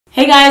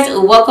Hey guys,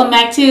 welcome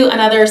back to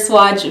another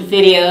swatch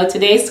video.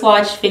 Today's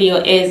swatch video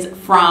is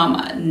from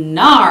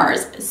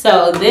NARS.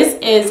 So this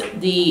is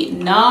the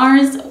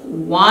NARS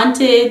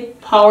Wanted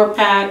Power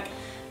Pack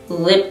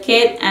Lip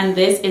Kit, and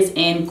this is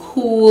in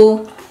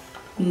Cool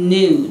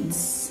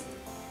Nudes.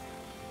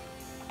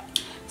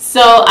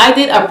 So I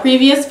did a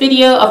previous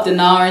video of the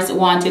NARS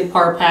Wanted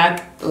Power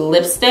Pack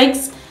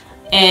lipsticks,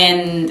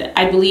 and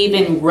I believe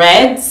in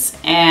reds,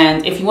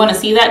 and if you want to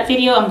see that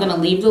video, I'm going to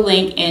leave the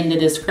link in the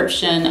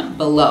description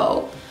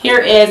below. Here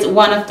is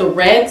one of the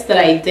reds that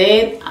I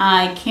did.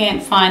 I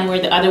can't find where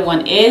the other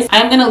one is.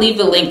 I'm going to leave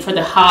the link for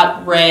the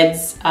hot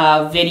reds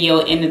video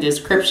in the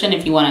description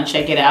if you want to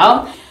check it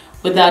out.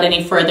 Without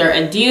any further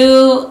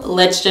ado,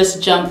 let's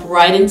just jump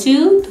right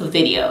into the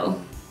video.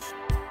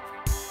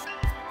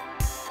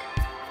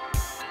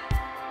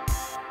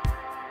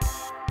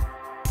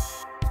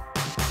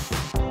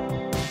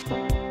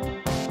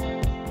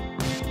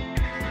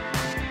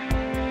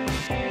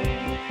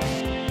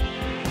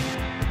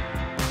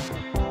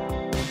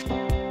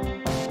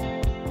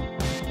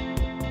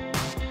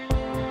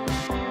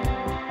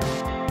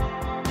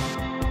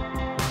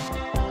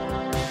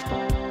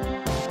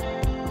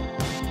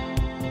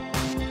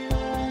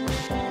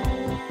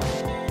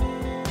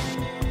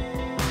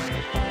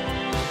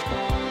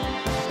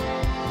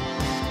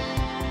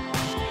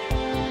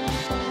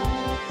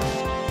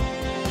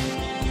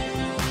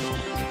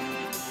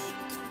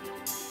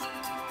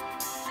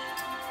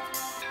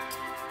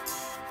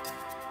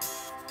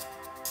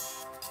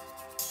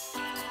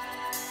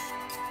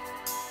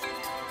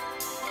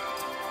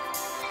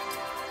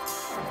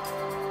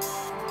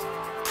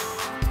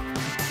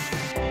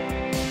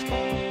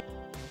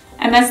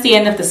 And that's the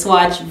end of the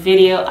swatch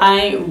video.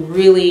 I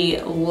really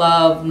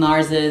love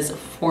NARS's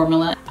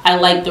formula. I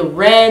like the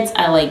reds,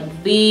 I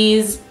like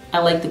these, I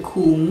like the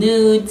cool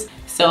nudes.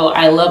 So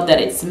I love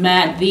that it's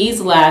matte.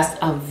 These last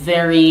a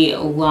very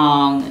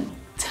long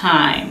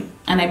time.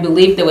 And I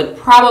believe they would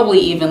probably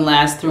even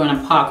last through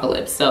an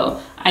apocalypse.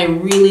 So I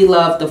really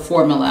love the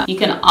formula. You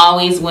can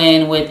always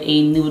win with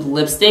a nude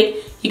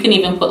lipstick. You can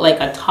even put like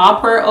a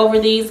topper over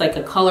these, like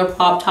a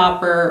ColourPop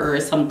topper or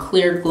some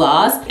clear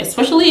gloss,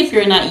 especially if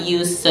you're not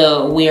used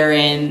to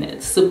wearing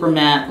super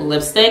matte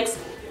lipsticks.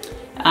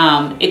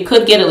 It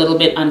could get a little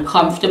bit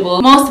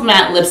uncomfortable. Most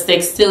matte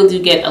lipsticks still do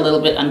get a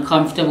little bit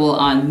uncomfortable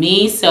on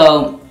me,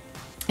 so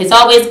it's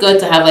always good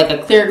to have like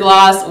a clear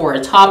gloss or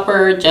a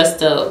topper just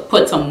to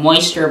put some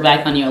moisture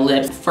back on your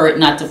lips for it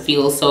not to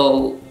feel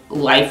so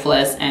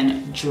lifeless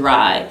and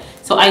dry.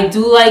 So I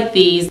do like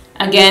these.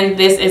 Again,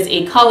 this is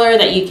a color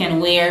that you can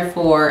wear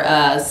for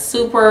a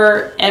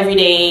super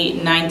everyday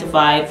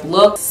 9-to-5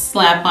 look.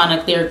 Slap on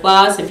a clear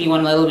gloss if you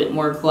want a little bit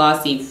more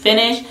glossy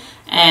finish.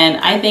 And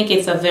I think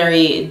it's a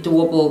very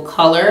doable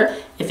color.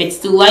 If it's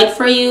too light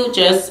for you,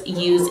 just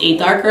use a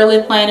darker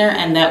lip liner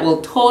and that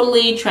will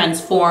totally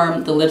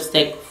transform the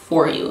lipstick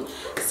for you.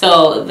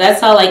 So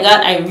that's all I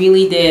got. I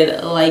really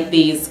did like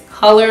these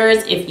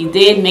colors. If you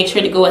did, make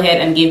sure to go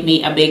ahead and give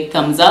me a big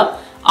thumbs up.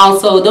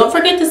 Also, don't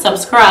forget to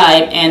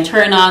subscribe and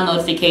turn on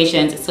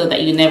notifications so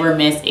that you never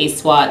miss a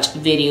swatch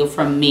video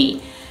from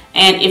me.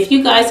 And if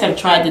you guys have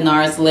tried the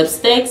NARS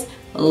lipsticks,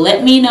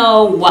 let me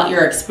know what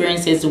your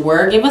experiences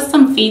were. Give us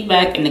some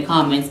feedback in the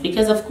comments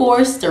because, of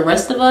course, the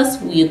rest of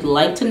us, we'd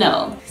like to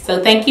know.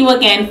 So thank you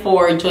again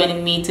for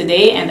joining me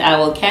today, and I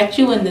will catch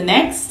you in the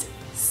next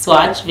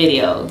swatch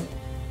video.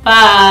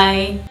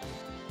 Bye!